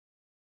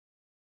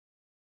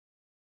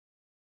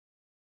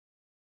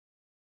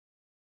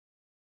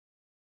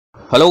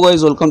Hello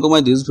guys, welcome to my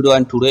this video,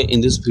 and today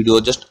in this video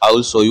just I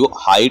will show you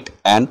height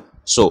and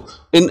show.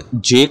 In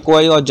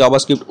jQuery or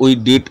JavaScript we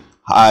did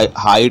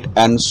height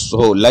and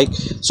show,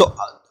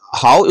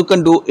 how you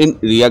can do in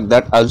React,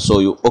 that I'll show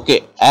you.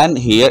 Okay, and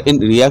here in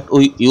React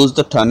we use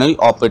the ternary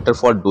operator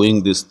for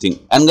doing this thing.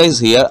 And guys,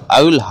 here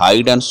I will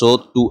hide and show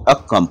to a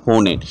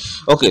component.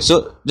 Okay,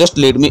 so just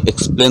let me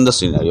explain the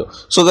scenario.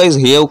 So guys,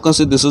 here you can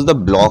see this is the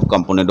block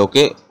component,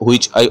 okay,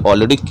 which I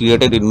already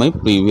created in my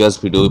previous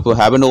video. If you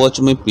haven't watched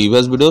my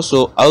previous video,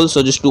 so I will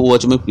suggest to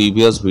watch my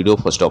previous video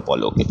first of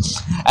all. Okay,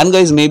 and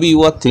guys, maybe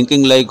you are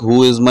thinking like,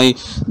 who is my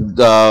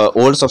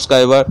old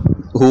subscriber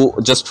who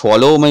just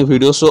follow my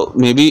video? So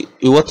maybe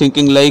you are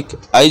thinking like,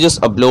 I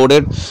just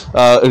uploaded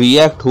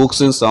React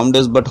hooks in some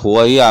days, but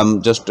why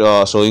I'm just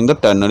showing the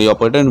ternary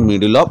operator in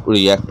middle of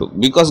React hook?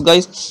 Because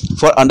guys,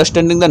 for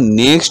understanding the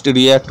next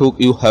React hook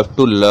you have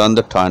to learn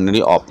the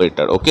ternary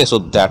operator. Okay, so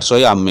that's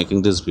why I'm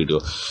making this video.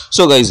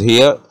 So guys,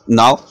 here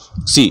now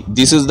see,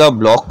 this is the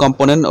block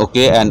component.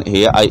 Okay, and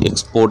here I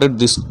exported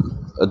this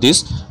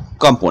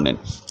component.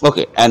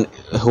 Okay, and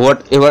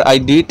whatever I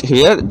did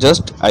here,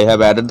 just I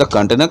have added the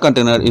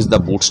container is the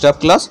bootstrap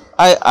class.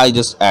 I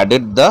just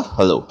added the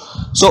hello.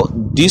 So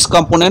this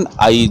component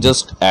I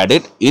just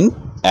added in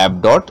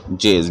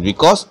app.js,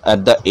 because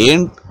at the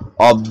end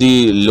of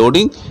the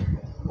loading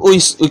we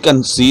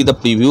can see the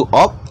preview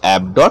of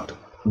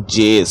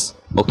app.js.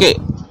 okay,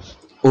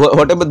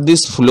 whatever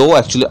this flow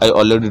actually I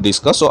already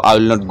discussed, so I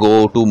will not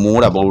go to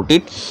more about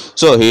it.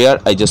 So here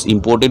I just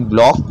imported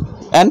block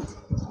and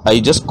I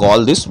just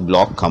call this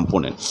block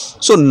component.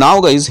 So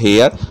now guys,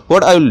 here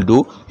what I will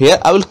do, here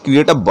I will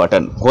create a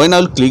button. When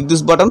I will click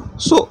this button,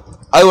 so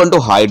I want to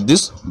hide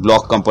this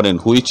block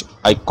component which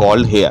I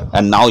called here.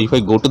 And now if I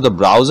go to the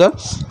browser,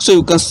 so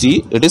you can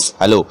see it is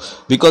hello,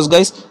 because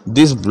guys,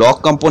 this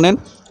block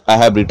component I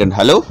have written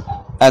hello,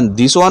 and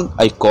this one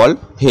I call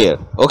here.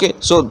 Okay,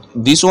 so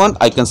this one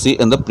I can see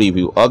in the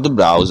preview of the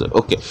browser.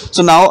 Okay,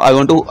 so now I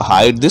want to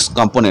hide this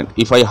component.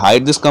 If I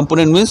hide this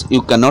component, means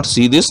you cannot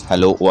see this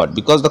hello word,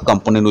 because the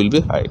component will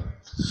be hide.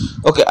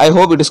 Okay, I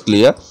hope it is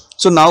clear.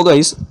 So now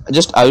guys,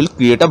 just I will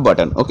create a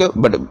button. Okay,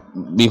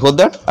 but before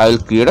that I will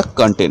create a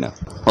container.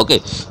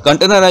 Okay,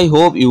 container, I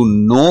hope you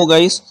know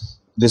guys,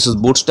 this is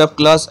bootstrap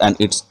class and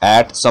it's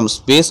at some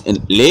space in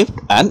left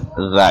and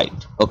right.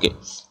 Okay,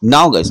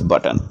 now guys,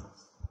 button.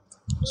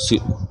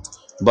 See,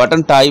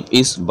 button type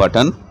is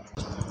button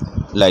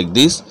like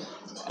this,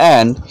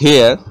 and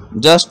here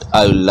just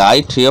I will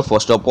write here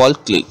first of all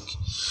click.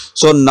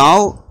 So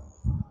now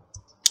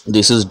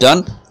this is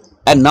done.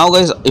 And now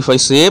guys, if I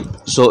save,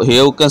 so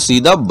here you can see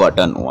the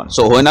button one.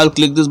 So when I'll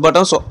click this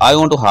button, so I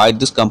want to hide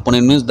this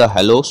component, means the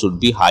hello should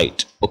be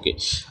hide. Okay,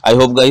 I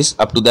hope guys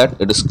up to that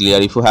it is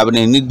clear. If you have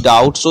any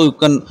doubt, so you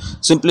can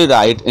simply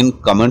write in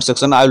comment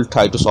section. I will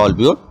try to solve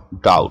your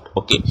doubt.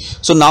 Okay,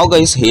 so now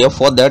guys, here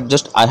for that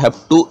just I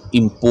have to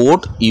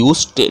import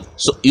useState.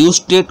 So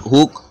useState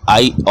hook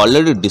I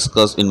already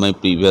discussed in my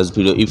previous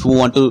video. If you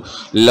want to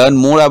learn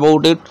more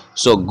about it,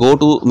 so go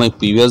to my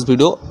previous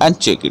video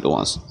and check it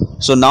once.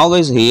 So now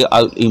guys, here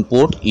I'll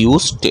import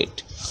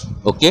useState.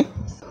 Okay,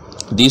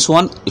 this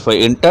one if I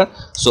enter,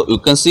 so you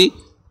can see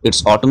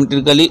it's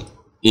automatically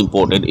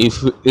imported.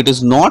 If it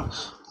is not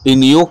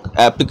in your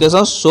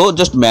application, so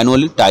just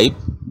manually type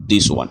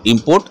this one,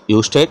 import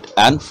useState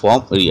and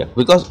from React,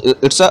 because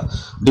it's a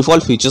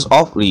default features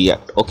of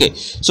React. Okay,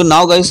 so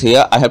now guys,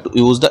 here I have to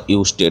use the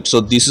useState. So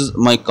this is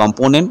my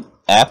component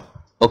app.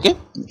 Okay,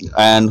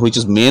 and which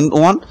is main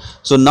one.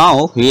 So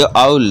now here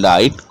I will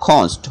write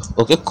const.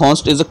 Okay,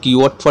 const is a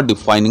keyword for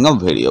defining a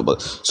variable.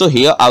 So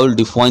here I will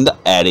define the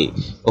array.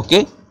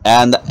 Okay,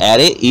 and the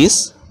array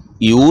is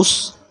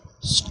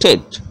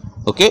useState.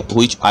 Okay,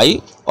 which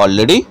I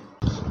already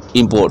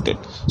imported.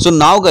 So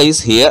now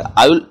guys, here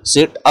I will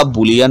set a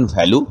boolean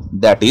value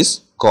that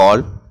is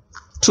called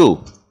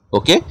true.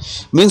 Okay,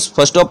 means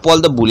first of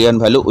all the boolean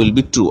value will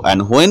be true,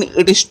 and when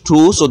it is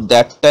true, so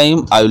that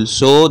time I will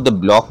show the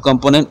block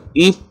component.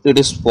 If it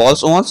is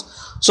false once,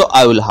 so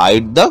I will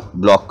hide the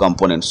block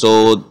component.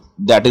 So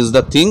that is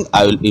the thing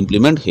I will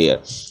implement here.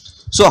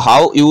 So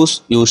how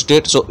use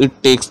useState? So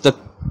it takes the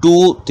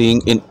two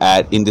thing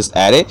in this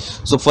array.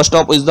 So first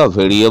up is the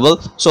variable.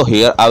 So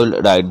here I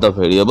will write the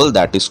variable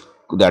that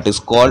is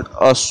called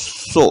a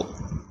show.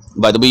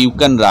 By the way, you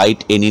can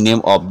write any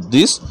name of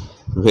this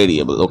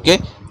variable. Okay,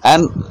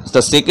 and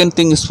the second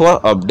thing is for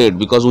update,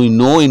 because we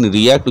know in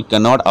React we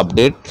cannot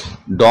update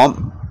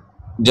DOM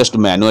just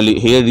manually.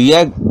 Here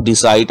React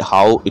decide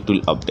how it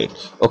will update.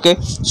 Okay,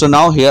 so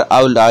now here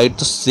I will write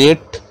the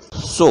set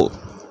show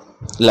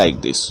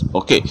like this.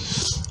 Okay,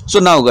 so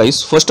now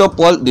guys, first of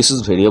all this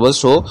is variable.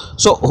 So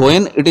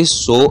when it is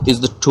show is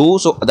the true,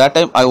 so at that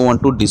time I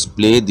want to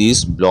display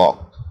this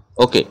block.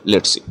 Okay,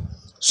 let's see.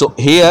 So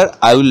here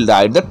I will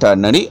write the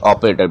ternary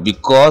operator,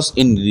 because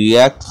in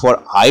React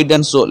for hide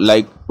and show,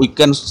 like we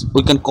can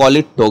call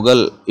it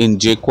toggle in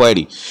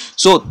jQuery.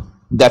 So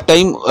that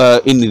time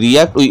in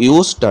React we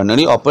use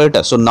ternary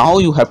operator. So now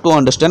you have to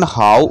understand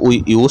how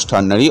we use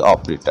ternary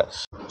operator.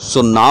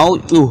 So now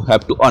you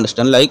have to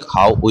understand like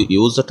how we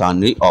use the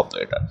ternary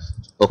operator.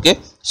 Okay,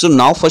 so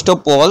now first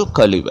of all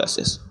curly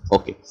braces.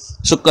 Okay,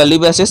 so curly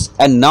braces,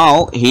 and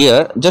now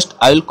here just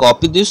I will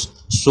copy this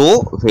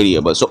show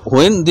variable. So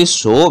when this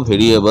show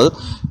variable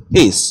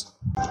is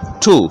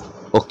true,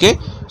 okay,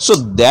 so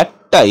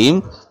that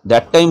time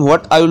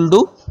what I will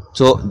do,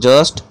 so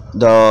just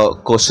the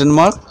question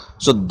mark,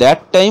 so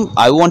that time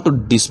I want to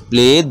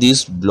display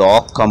this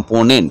block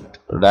component,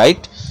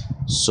 right?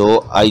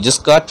 So I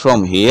just cut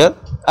from here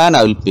and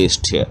I will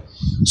paste here.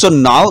 So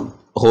now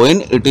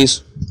when it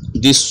is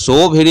this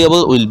show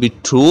variable will be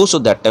true, so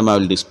that time I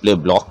will display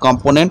block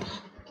component.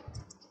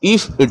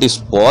 If it is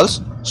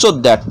false, so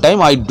that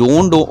time I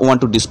don't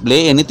want to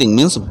display anything,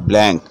 means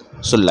blank.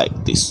 So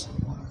like this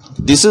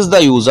is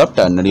the use of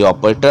ternary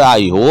operator.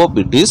 I hope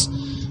it is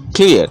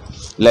clear.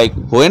 Like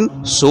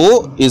when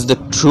show is the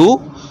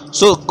true,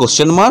 so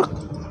question mark,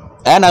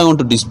 and I want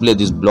to display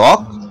this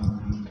block.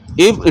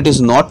 If it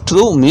is not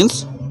true,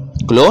 means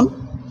clone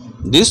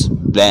this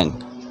blank.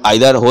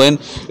 Either when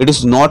it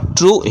is not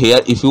true,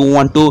 here if you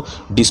want to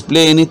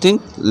display anything,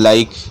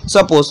 like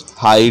suppose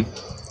hide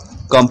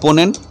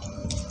component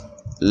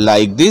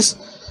like this,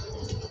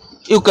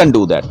 you can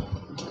do that.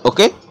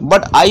 Okay,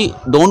 but I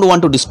don't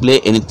want to display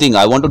anything,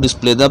 I want to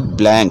display the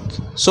blank,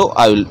 so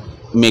I will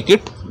make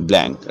it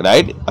blank,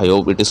 right? I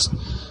hope it is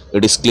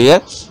clear.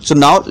 So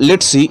now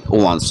let's see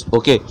once.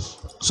 Okay,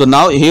 so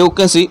now here you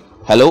can see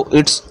hello,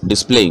 it's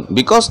displaying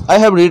because I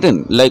have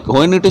written, like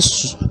when it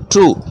is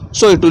true,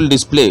 so it will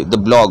display the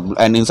block,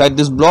 and inside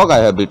this block I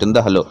have written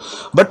the hello.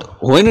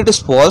 But when it is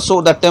false,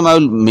 so that time I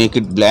will make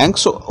it blank.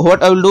 So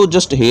what I will do,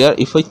 just here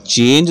if I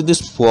change this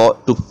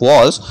to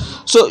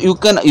false, so you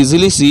can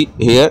easily see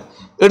here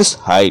it is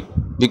hide,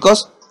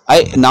 because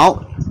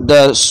now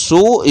the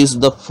show is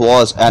the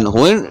false, and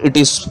when it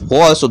is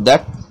false, so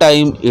that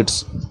time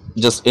it's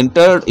just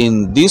entered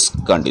in this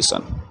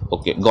condition.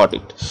 Okay, got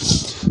it.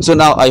 So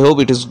now I hope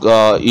it is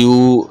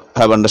you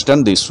have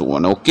understand this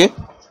one. Okay,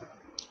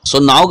 so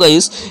now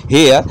guys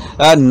here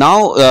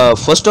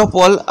first of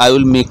all I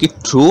will make it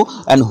true,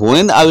 and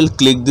when I will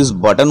click this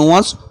button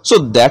once, so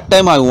that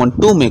time I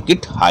want to make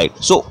it hide.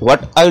 So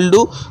what I will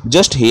do,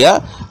 just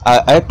here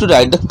I have to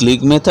write the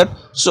click method.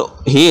 So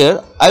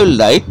here I will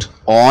write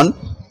on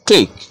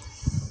click.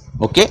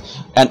 Okay,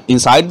 and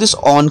inside this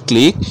on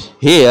click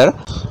here,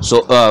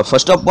 so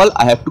first of all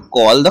I have to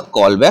call the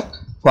callback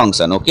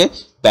function. Okay,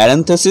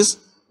 parenthesis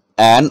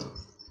and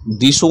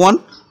this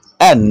one,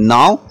 and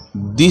now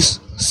this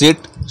set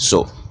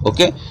show.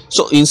 Okay,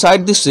 so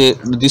inside this set,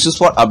 this is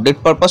for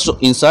update purpose, so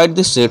inside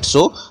this set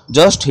show,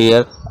 just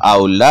here I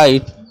will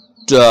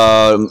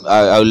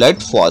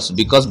write false,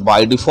 because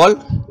by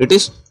default it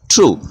is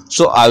true,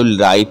 so I will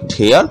write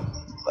here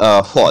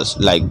false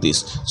like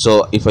this.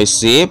 So if I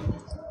save,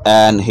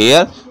 and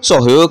here,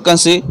 so here you can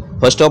see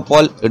first of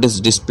all it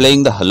is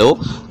displaying the hello.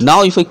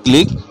 Now if I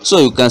click, so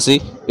you can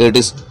see it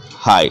is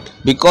hide,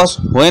 because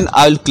when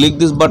I will click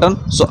this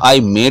button, so I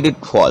made it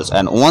false,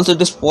 and once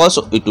it is false,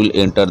 so it will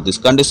enter this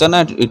condition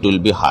and it will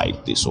be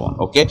hide this one.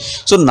 Okay,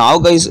 so now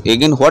guys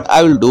again what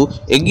I will do,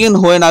 again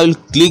when I will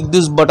click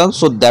this button,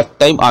 so that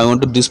time I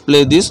want to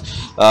display this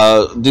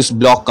this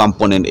block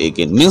component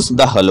again, means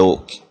the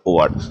hello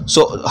word.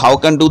 So how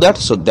can do that,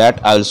 so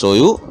that I will show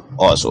you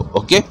also.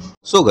 Okay,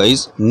 so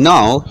guys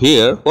now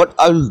here what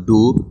I will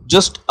do,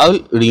 just I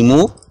will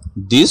remove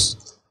this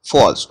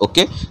false.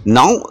 Okay,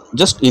 now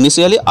just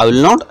initially I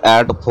will not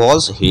add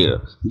false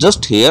here,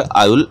 just here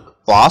I will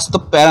pass the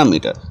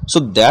parameter, so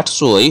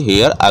that's why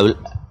here I will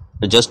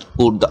just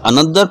put the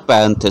another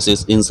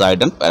parenthesis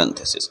inside and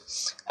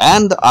parenthesis,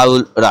 and I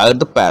will write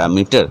the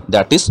parameter,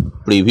 that is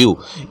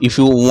preview. If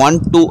you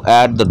want to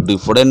add the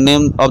different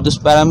name of this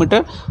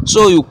parameter,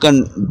 so you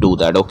can do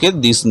that. Okay,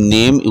 this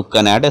name you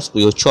can add as per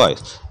your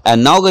choice.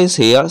 And now guys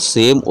here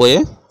same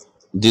way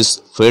this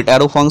fret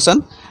arrow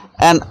function,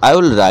 and I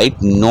will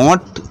write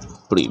not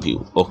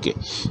preview. Okay,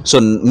 so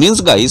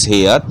means guys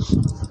here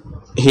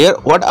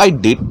what I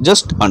did,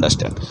 just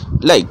understand,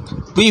 like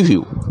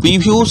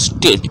preview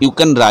state, you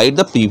can write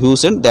the preview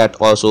state, that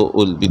also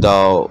will be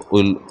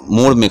will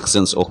more make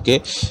sense.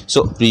 Okay,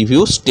 so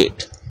preview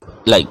state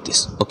like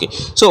this. Okay,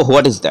 so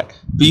what is that?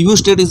 Preview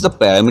state is the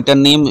parameter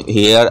name.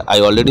 Here I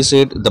already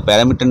said the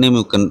parameter name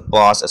you can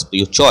pass as per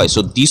your choice.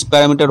 So this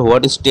parameter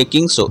what is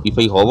taking, so if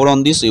I hover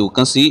on this, you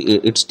can see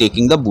it's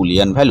taking the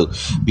boolean value,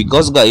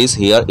 because guys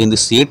here in the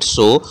set,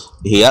 so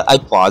here I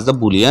pass the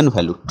boolean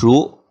value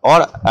true,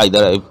 or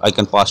either I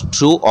can pass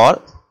true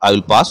or I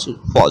will pass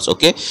false.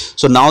 Okay,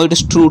 so now it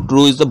is true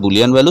is the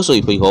boolean value. So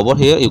if I hover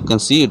here, you can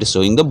see it is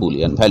showing the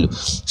boolean value.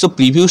 So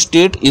preview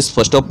state is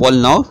first of all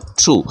now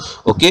true.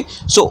 Okay,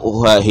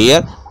 so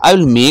here I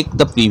will make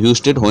the preview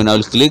state, when I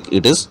will click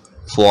it is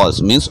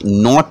false, means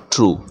not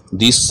true.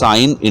 This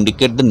sign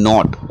indicate the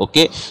not.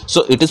 Okay,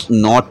 so it is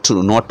not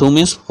true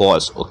means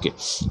false. Okay,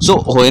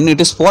 so when it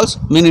is false,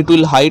 mean it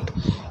will hide.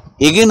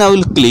 Again I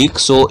will click,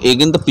 so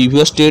again the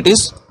previous state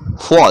is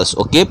false.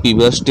 Okay,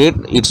 previous state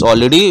it's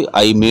already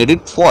I made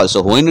it false,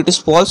 so when it is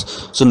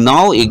false, so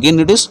now again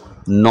it is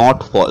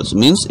not false,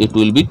 means it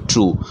will be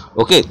true.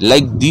 Okay,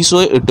 like this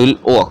way it will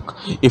work.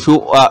 If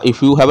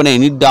you have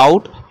any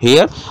doubt,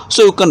 here.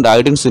 So you can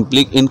write in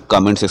simply in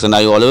comment section.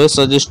 I always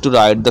suggest to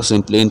write the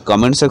simply in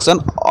comment section,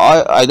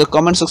 or either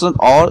comment section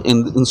or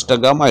in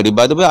Instagram ID.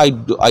 By the way,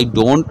 I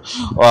don't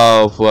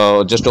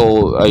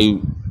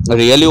I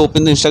really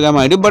open the Instagram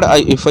ID, but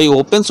if I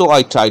open, so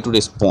I try to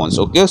respond.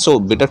 Okay, so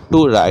better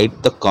to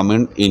write the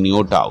comment in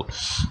your doubt.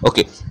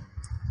 Okay,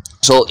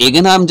 so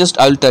again I will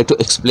try to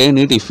explain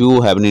it. If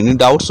you have any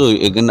doubt, so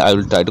again I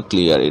will try to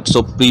clear it.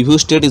 So preview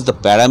state is the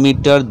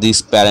parameter.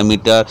 This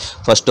parameter,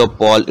 first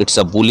of all, it's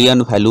a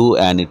boolean value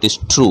and it is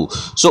true.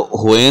 So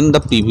when the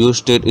preview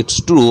state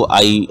it's true,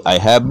 I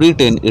have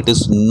written it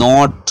is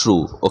not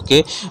true.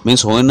 Okay,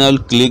 means when I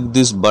will click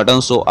this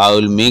button, so I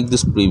will make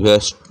this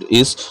previous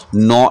is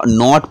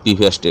not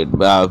previous state.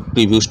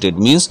 Preview state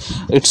means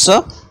it's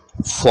a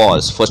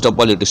false. First of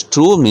all, it is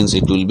true means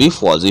it will be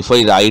false. If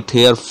I write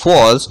here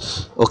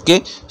false,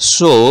 okay,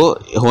 so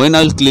when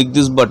I'll click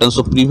this button,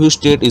 so preview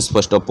state is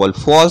first of all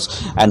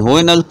false, and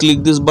when I'll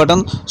click this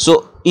button,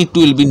 so it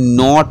will be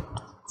not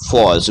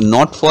false.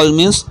 Not false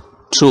means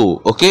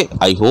true. Okay,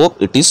 I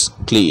hope it is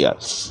clear.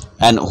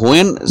 And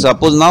when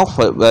suppose now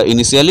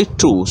initially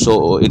true,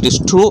 so it is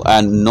true,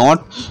 and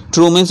not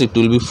true means it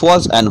will be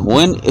false. And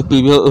when a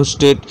preview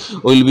state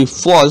will be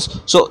false,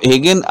 so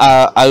again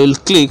I will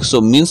click,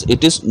 so means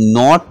it is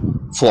not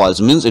false,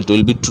 means it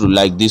will be true.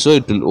 Like this way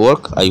it will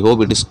work. I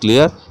hope it is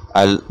clear.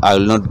 I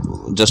will not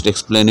just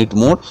explain it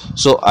more.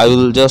 So I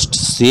will just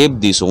save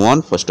this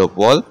one first of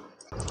all.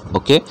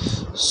 Okay,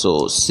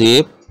 so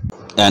save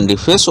and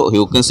refresh. So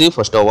you can see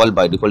first of all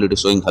by default it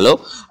is showing hello,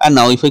 and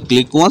now if I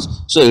click once,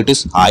 so it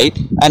is hide,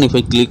 and if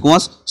I click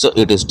once, so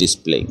it is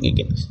displaying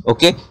again.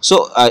 Okay,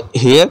 so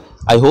here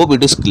I hope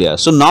it is clear.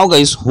 So now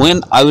guys,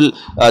 when I will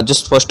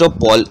just first of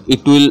all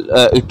it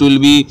will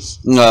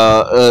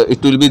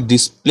be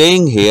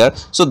displaying here.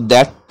 So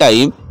that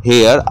time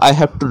here I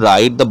have to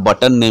write the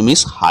button name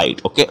is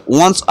hide. Okay,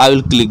 once I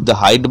will click the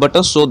hide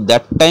button, so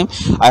that time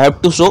I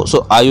have to show,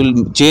 so I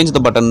will change the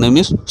button name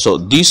is, so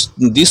this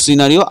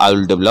scenario I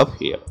will develop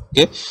here.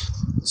 Okay,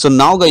 so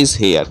now guys,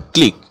 here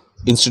click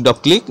instead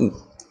of click,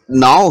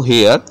 now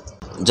here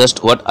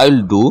just what I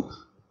will do,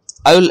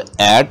 I will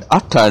add a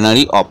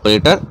ternary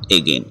operator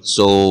again.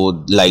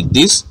 So like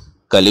this,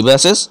 curly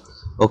braces.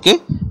 Okay,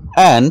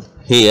 and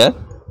here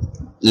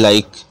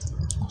like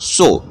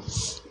so.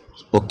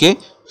 Okay,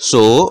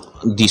 so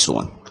this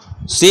one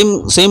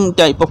same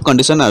type of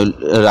condition I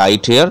will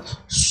write here.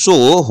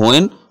 So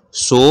when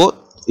so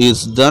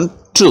is done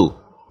true.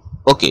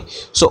 Okay,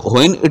 so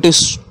when it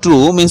is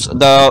true means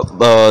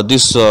the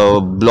this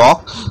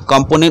block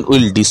component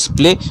will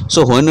display.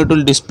 So when it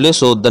will display,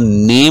 so the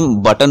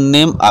name, button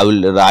name I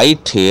will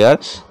write here,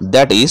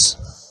 that is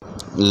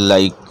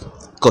like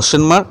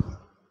question mark.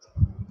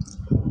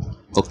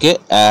 Okay,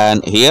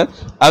 and here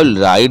I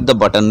will write the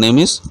button name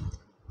is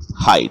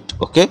hide.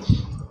 Okay,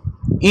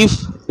 if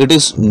it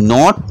is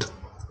not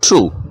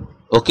true,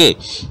 okay,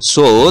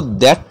 so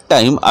that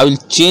time I will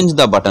change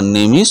the button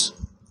name is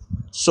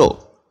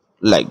so,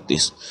 like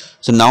this.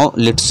 So now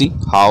let's see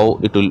how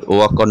it will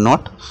work or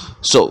not.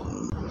 So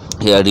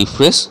here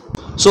refresh.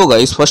 So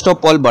guys, first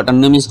of all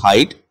button name is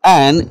hide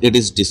and it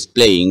is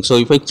displaying. So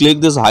if I click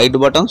this hide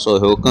button, so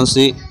you can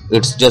see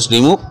it's just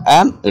remove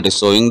and it is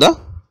showing the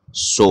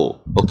so.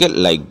 Okay,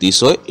 like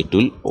this way it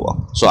will work.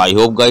 So I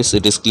hope guys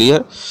it is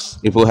clear.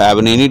 If you have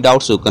any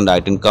doubts, you can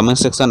write in comment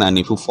section, and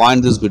if you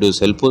find this video is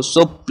helpful,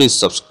 so please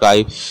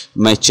subscribe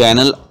my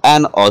channel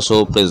and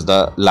also press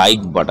the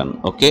like button.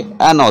 Okay,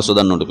 and also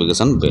the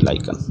notification bell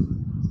icon.